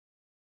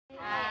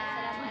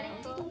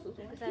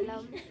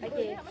Waalaikumsalam.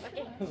 Okay.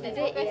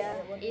 Today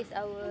is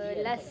our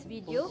last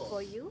video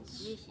for you,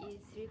 which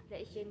is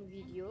reflection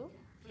video.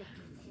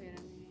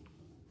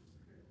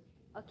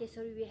 Okay,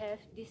 sorry, we have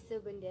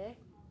disturbance there.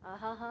 Ha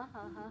ha ha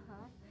ha ha.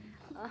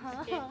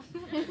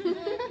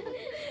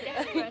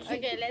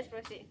 Okay, let's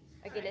proceed.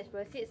 Okay, let's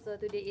proceed. So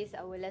today is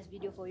our last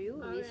video for you,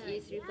 which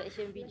is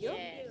reflection video.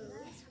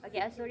 Okay,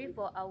 I'm sorry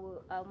for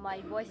our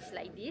my voice is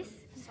like this.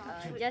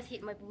 Just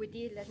hit my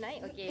puberty last night.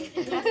 Okay.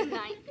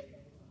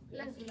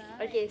 Last night.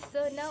 Okay,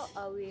 so now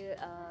I will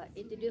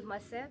introduce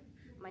myself.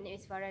 My name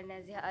is Farah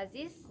Naziha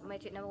Aziz.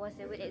 My trade number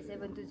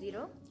 178720.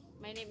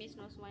 My name is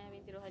Nosmaya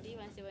binti Rohadi,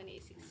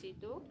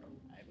 178632.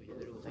 I'm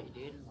Yudru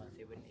Saidin,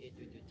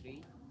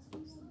 178223.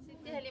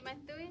 Siti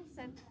Halimatun,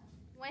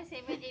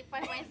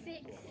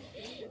 178516.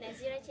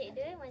 Nazira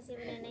Cekda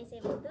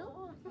 179972.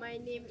 My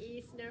name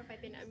is Nur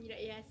Fatin Amira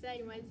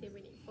Ihsan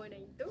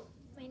 178492.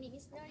 My name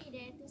is Nor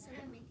Hidayatul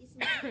Salam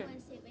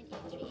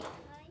 17838.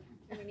 Hi.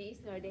 My name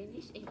is Nur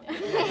Danish. I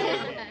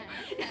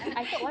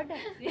thought what that?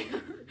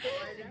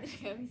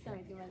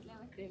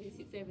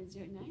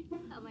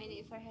 My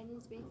name is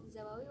Farhanis binti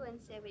Zawawi,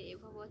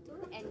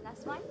 178442. And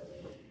last one.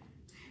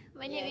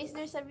 My name is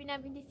Nur Sabrina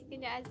binti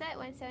Sikandar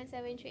Azad,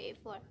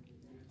 177384.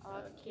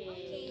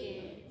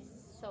 Okay.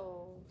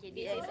 So this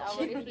is our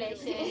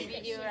reflection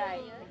video,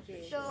 right?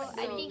 Okay. So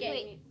I think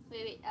Okay.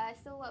 wait.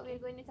 So what we're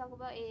going to talk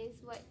about is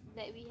what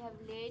that we have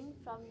learned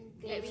from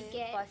the That we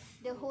get.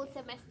 the whole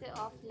semester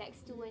of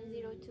Lex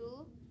 2102.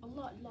 A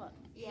lot.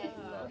 Yes.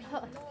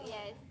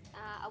 Yes.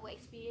 Our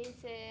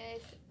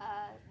experiences.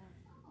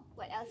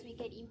 What else we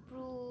can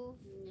improve?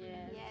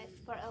 Yes.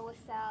 For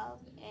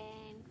ourselves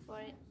and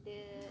for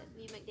the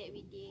remark that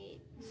we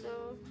did.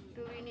 So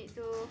do we need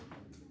to?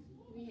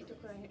 We need to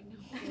cry right now.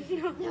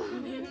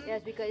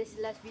 Yes, because it's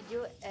last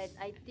video, and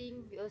I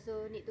think we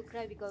also need to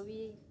cry because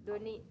we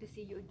don't need to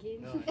see you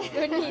again. No,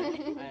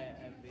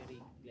 I'm very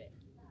glad.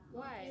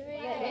 Why?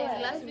 Yes.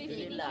 Last week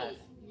we Really did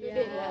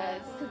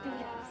last. it.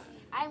 Yes.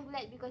 I'm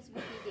glad because we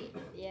did it.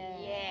 Yeah.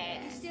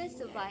 Yes. We still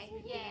survive.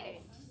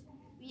 Yes.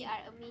 We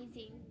are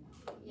amazing.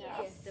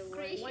 Yes. The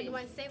word.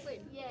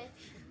 117. Yes.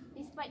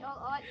 Despite all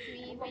odds,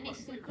 we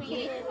managed to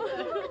create.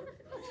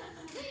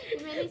 We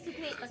managed to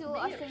create 2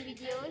 awesome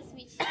videos,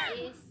 which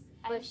is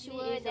I'm Firstly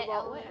sure is that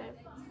about our. what?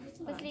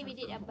 Firstly, we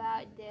did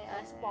about the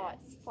Sport.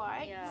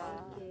 Yeah.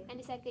 Okay. And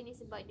the second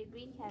is about the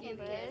green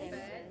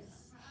campus.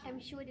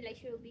 I'm sure the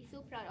lecturer will be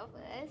so proud of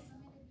us.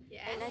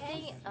 And I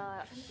think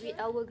with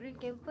our green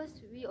campus,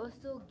 we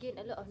also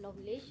gain a lot of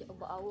knowledge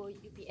about our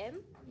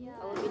UPM,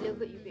 our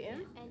beloved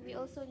UPM. And we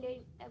also learn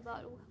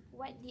about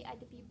what the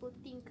other people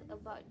think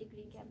about the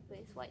green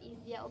campus. What is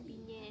their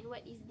opinion?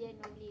 What is their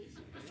knowledge?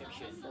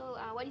 So,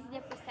 what is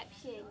their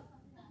perception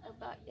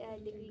about the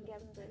green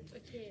campus?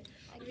 Okay.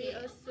 We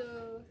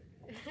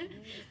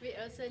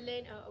also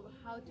learn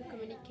how to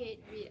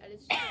communicate with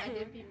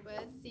other people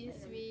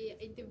since we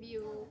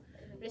interview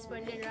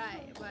respondent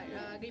right about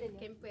green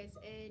campus,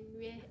 and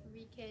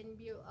we can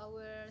build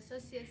our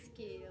social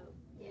skill.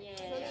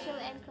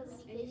 Social and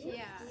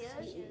communication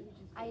skills.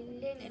 I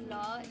learned a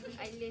lot.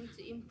 I learned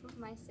to improve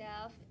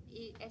myself,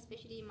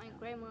 especially my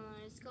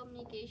grammars,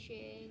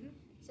 communication,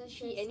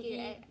 social She and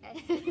skill.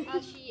 he.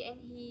 She and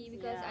he,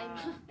 because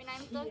when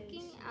I'm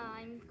talking,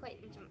 I'm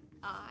quite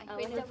Macam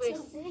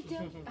nervous.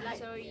 Like-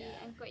 Sorry,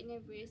 I'm quite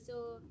nervous.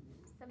 So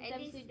at Sometimes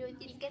least we don't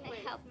it's think gonna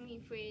first. help me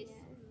first.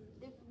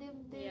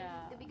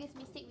 The biggest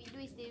mistake we do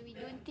is that we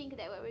don't think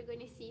that what we're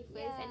going to say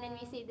first, and then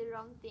we say the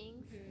wrong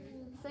things.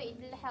 So it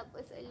will help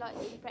us a lot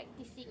in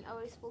practicing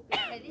our spoken.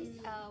 At least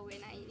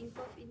when I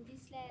improve in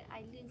this lab,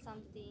 I learn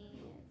something.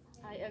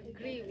 I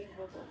agree with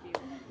both of you.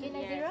 Okay,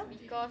 Nazira?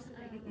 Because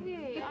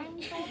I'm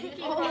talking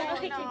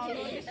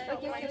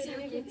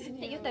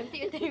Take your time,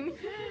 take your time.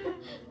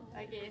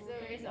 Okay, so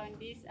based on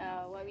this,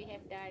 what we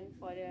have done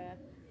for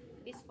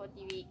this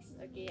 40 weeks.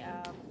 Okay,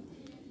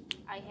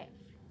 I have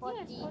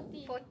 14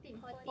 weeks.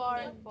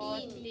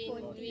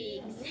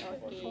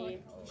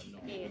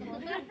 Okay.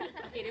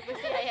 The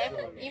first thing I have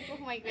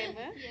improved my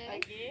grammar.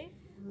 Okay.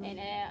 And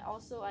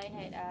also I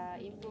had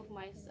improved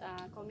my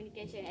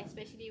communication,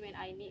 especially when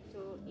I need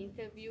to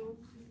interview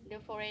the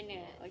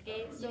foreigner.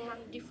 Okay, so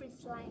different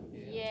slang.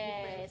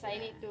 yes, I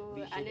need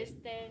to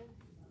understand.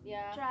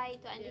 Yeah. Try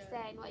to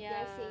understand what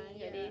they're saying.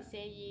 What they're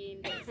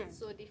saying. That's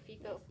so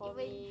difficult for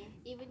me.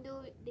 Even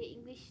though the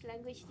English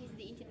language is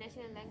the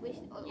international language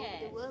all over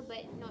Yes. the world,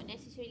 but not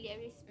necessarily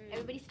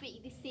everybody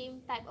speak the same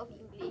type of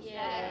English.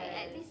 Yeah.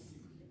 Right? At least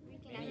we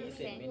can Many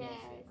understand. accent,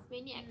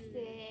 many Yes, many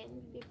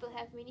accent. People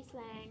have many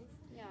slangs.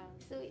 Yeah.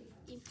 So it's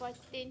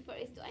important for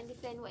us to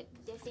understand what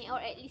they're saying, or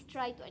at least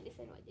try to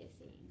understand what they're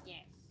saying.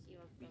 Yes.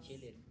 You're We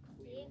chilling.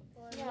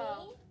 For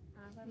Yeah.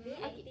 me,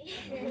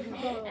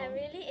 I'm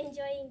really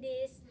enjoying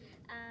this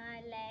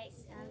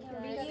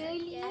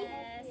Really?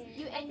 yes,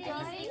 You I think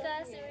enjoy it's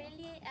because we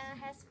really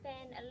has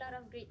spent a lot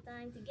of great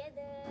time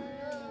together.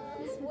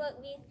 Work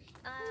with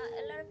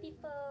a lot of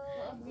people.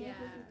 Yeah.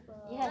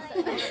 Yes.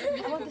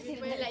 I want to say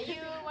People like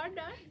you,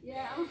 Warda.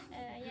 Yes.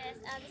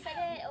 Besides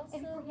that, also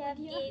we have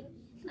gained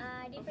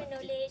different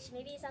knowledge,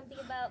 maybe something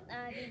about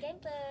green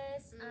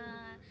campus.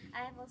 I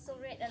have also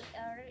read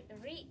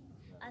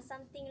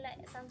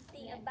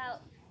something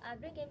about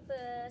green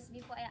campus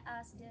before I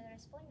ask the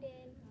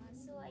respondent.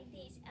 So I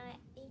think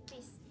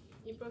it's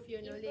Improve your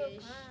knowledge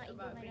improve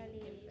about my green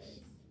knowledge.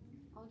 campus.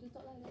 I want to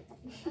talk like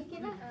that. Okay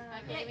lah.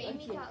 Let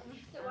Amy talk.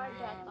 Mr.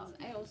 Wardah talk.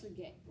 I also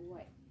get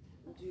what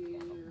do you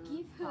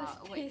Give her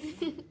space.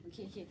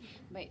 okay.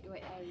 But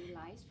what I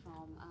realized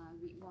from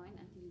week 1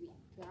 until week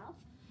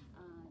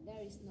 12,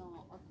 there is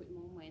no awkward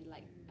moment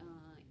like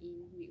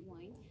in week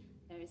 1.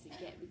 There is a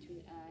gap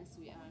between us.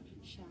 We are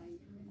shy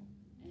one another.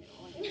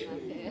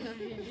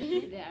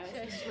 There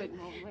is a awkward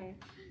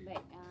moment. But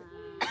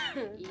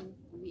in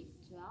week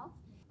 12,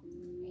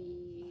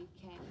 we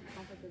can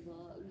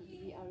comfortable.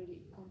 We are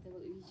really comfortable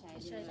with each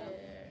other.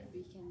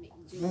 We can make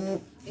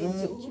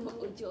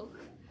joke.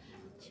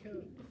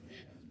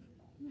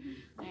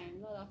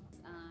 And a lot of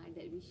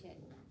that we shared.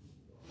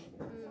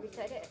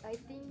 Besides that, I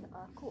think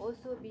could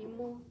also be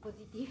more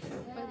positive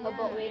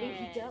about wearing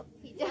hijab.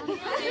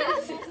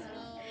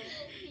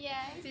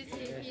 Yeah. Since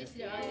he is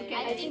the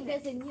I think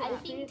there's a new I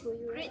think experience for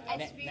you. great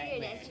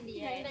experience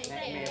actually.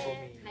 Nightmare for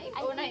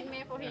me.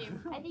 Nightmare for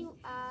him. I think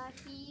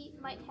he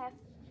might have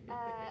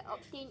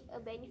obtained a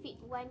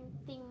benefit one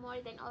thing more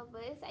than all of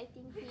us. I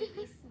think he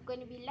is going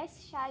to be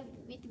less shy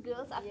with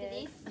girls after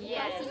this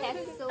because he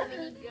has so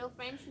many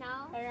girlfriends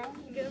now.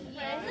 Girlfriends.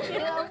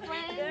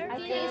 I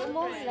think it's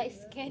more like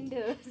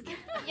scandals.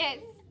 Yes.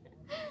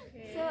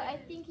 So I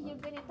think you're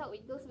gonna talk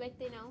with girls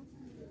better now.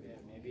 Yeah,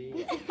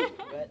 maybe.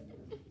 But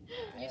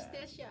You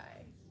still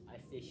shy. I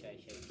stay shy.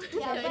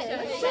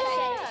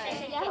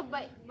 Yeah,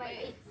 but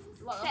it's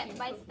step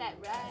by step,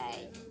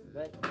 right?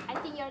 But I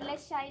think you're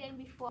less shy than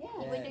before,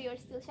 even though you're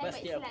still shy, But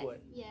but still it's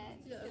awkward. like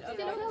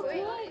Still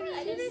awkward.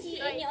 I don't see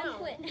any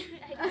awkward.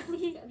 I don't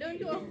see. Don't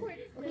do awkward.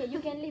 Okay, you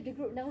can leave the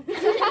group now.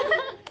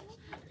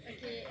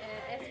 Okay,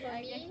 as for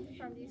me,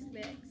 from this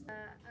class,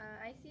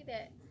 I see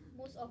that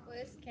most of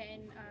us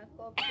can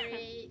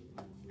cooperate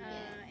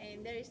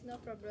and there is no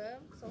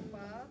problem so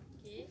far.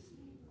 Okay,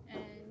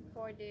 and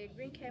for the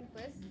green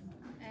campus,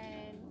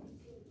 and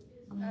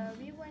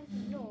we want to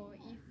know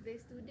if the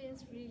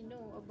students really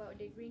know about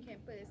the green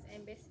campus,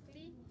 and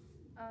basically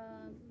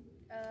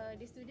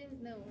the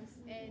students knows,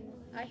 and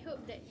I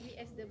hope that we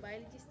as the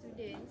biology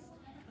students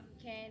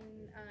can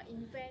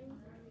invent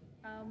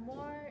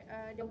more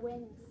the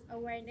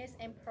awareness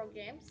and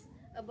programs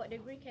about the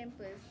green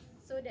campus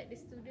so that the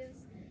students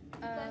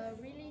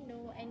really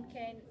know and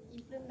can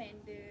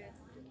implement the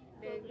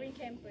green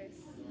campus.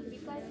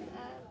 because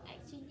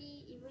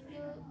actually even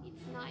though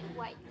it's not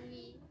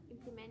widely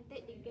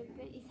implemented, the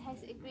campus it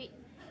has a great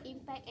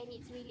impact and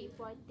it's really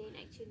important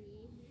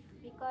actually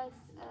because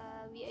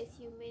we as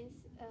humans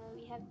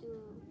we have to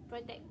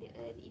protect the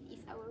earth. It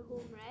is our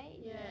home, right?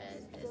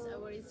 Yes, that's So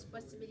our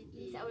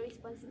responsibility. it's our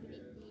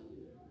responsibility.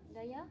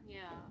 Daya?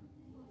 Yeah.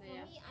 For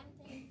me, I'm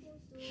thankful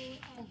to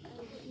have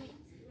good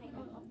mates like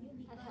all of you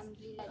because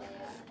Alhamdulillah,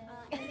 Daya.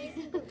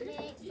 amazing good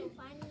mates, so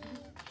funny,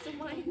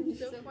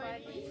 So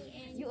funny.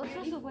 and You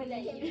also so we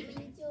funny. can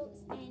make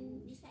jokes,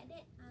 and beside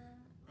that,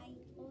 I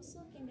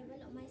also can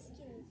develop my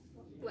skill.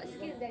 What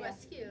skill, Daya?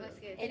 What skill? What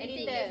skill?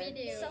 Editing Editor. the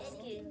video. Soft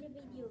skill. The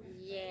video.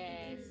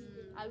 Yes.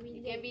 I will You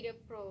can be the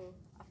pro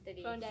after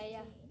this. from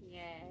Daya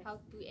Yes. how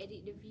to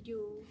edit the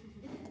video,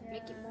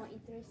 make it more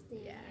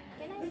interesting.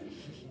 Can I?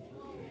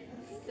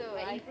 So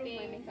I think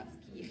my makeup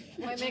skill.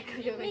 my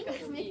makeup Makeup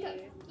skill.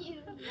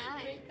 skill.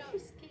 Nice. Makeup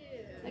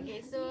skill.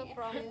 Okay, so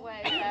from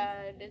what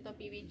the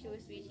topic we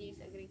choose, which is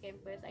a green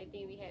campus, I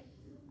think we had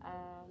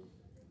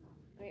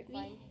great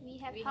fun We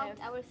have We helped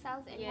have-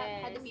 ourselves and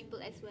helped other Yes. people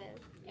as well.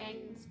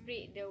 and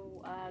spread the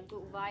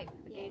good vibe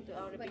to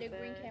our About the people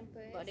green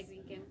campus. about the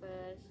green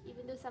campus.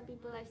 Even though some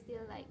people are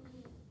still like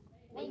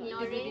They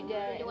ignorant,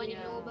 that, don't want to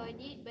yeah. know about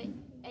it, but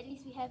at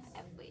least we have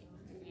effort.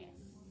 Yes.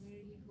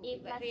 A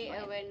plus Create for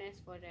effort. awareness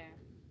for them.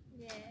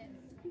 Yes.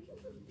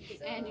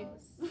 And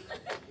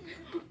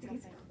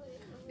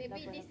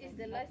Maybe this is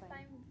the last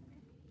time.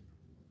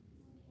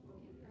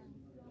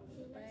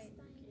 Right.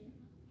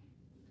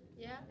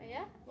 Yeah.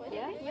 yeah.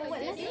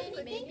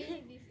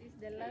 Maybe this is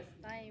the last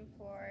time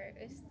for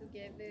us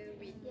together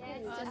with.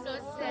 Yes. Oh, so so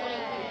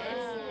sad.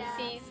 Yeah.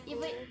 Since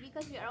Even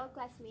because we are all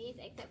classmates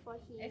except for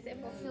him. Except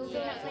for so me.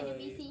 we're not Yeah. going to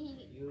be seeing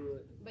him. you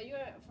But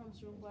you're from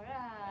Seremban,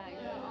 right?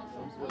 You're all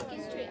from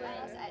Walking straight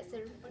lines at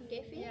Serupun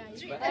Cafe. Yeah,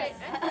 it's But- right.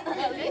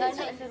 We are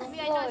not We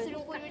are not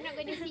Serupun, we're not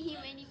going to see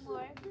him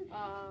anymore.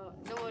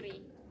 don't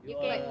worry. You You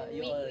can are-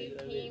 you meet are-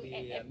 with you him will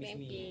at be, miss FMK.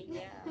 me.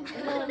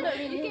 Yeah. No, not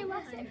really. You can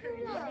WhatsApp her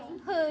lah.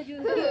 Her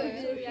juga.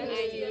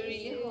 I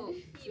really hope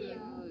to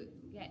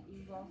get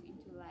involved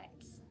into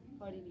labs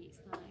for the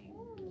next time.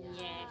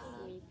 Yes,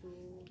 me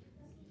too.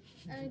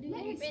 Do you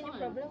have any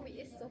problem with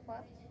it so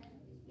far?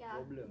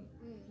 Yeah. problem.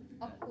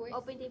 Awkward.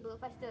 Open table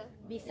faster.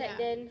 Besides Yeah.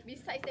 then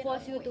Besides that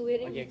force you to awkward.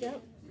 wearing Okay, hijab.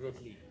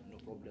 grossly, no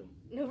problem.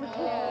 No Do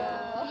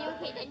problem. you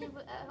hate any of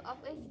us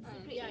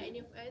secretly? Yeah, any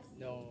of us?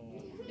 No.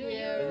 Do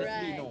you Honestly,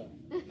 right? no.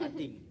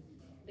 Nothing.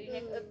 Do you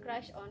have a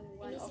crush on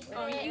one of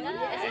secret. you?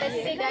 Ah.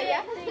 Especially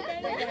Daya.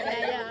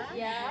 Daya.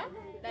 Yeah.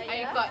 Daya.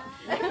 I got.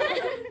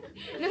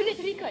 No need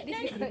to record.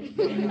 This record.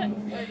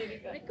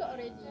 Record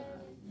already.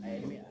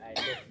 I admit I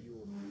love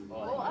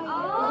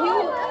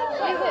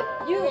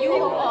you.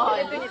 You.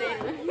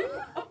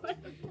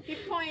 He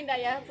point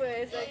Daya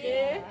first,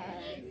 okay?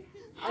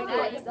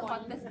 What is the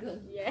hottest girl?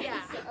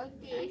 Yes.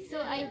 Okay, So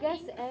you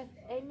guys have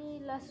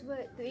any last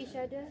word to each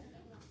other?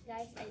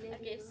 Guys, I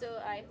love Okay, you. so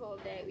I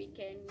hope that we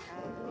can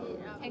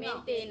Hang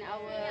out. maintain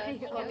our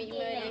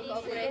commitment and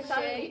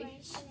cooperation.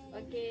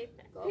 Okay,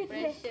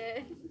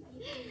 cooperation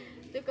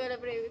to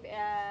collaborate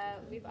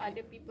with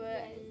other people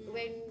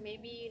when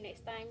maybe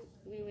next time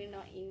we will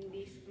not in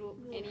this group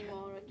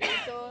anymore. Okay,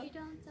 so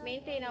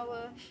maintain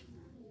our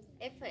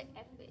effort.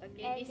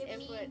 Okay, And this the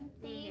effort. main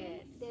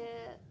thing,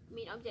 the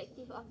main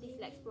objective of this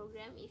Lex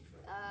program is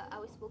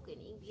our spoken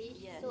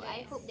English. Yes. So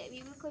I hope that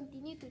we will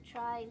continue to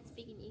try and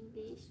speak in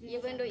English.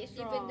 Even though it's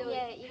wrong.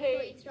 Yeah, even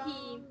though it's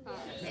wrong.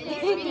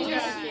 At least we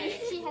try.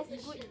 She has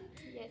good.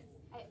 Yes,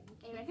 I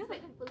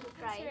respect people who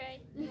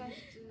try.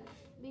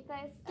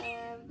 Because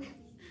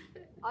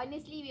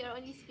honestly, we are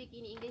only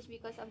speaking English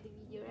because of the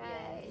video,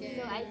 right? Yes.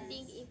 So I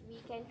think if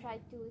we can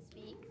try to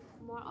speak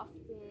more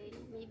often,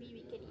 maybe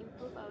we can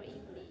improve our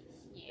English.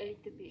 A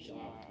little bit.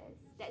 Yes,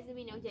 that's the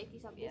main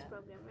objectives of this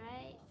program,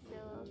 right? So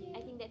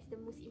I think that's the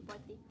most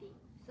important thing.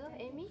 So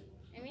Amy?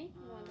 Amy,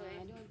 you want to I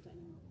add? don't want to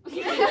know.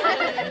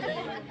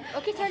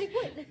 Okay, Charlie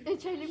put.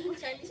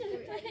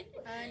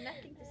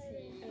 Nothing to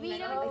say. We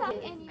don't talk I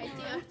anymore. think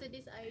after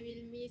this I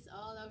will miss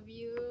all of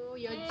you,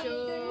 your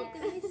jokes.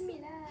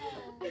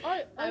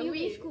 All you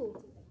in will.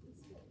 school.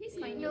 He's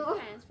my new No.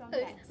 friends from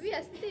Lex. We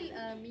are still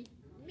meet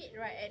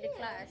right at the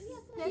class.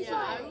 That's Yeah.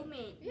 why.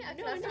 We are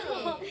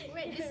classmates.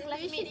 Wait, the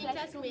situation in Classmates,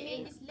 classmate and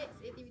roommates. this Lex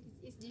activities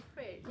is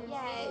different.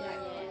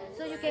 Yes.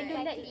 So you can do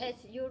that Exactly. at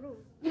your room.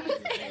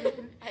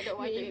 I don't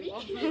want to Maybe.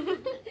 involve.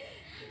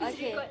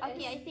 Okay.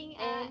 Okay, I think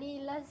Any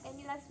last?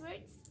 any last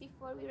words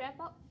before we wrap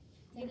up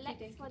the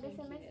Lex for the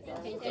semester?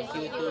 Thank you to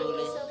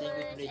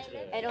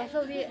lecturer. And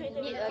also we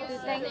need to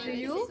thank to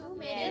you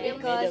Yeah.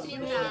 because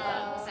Madam. you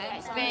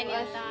Spend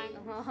your time.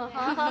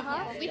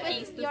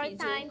 Because your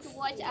time to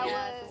watch our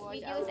to watch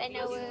videos our and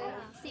our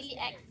silly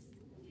acts.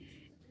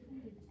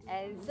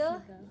 And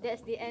so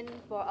that's the end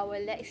for our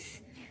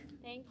Lex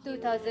Thank you.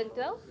 2012.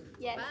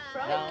 Yes.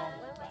 Now,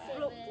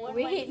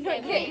 Wait,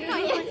 not yet. Not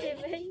yet.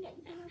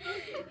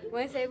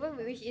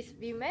 17, which is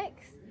BMAX.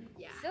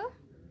 Yeah. So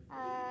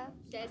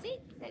That's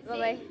it. That's bye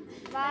bye.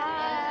 it.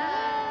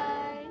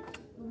 Bye.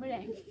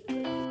 Boomerang.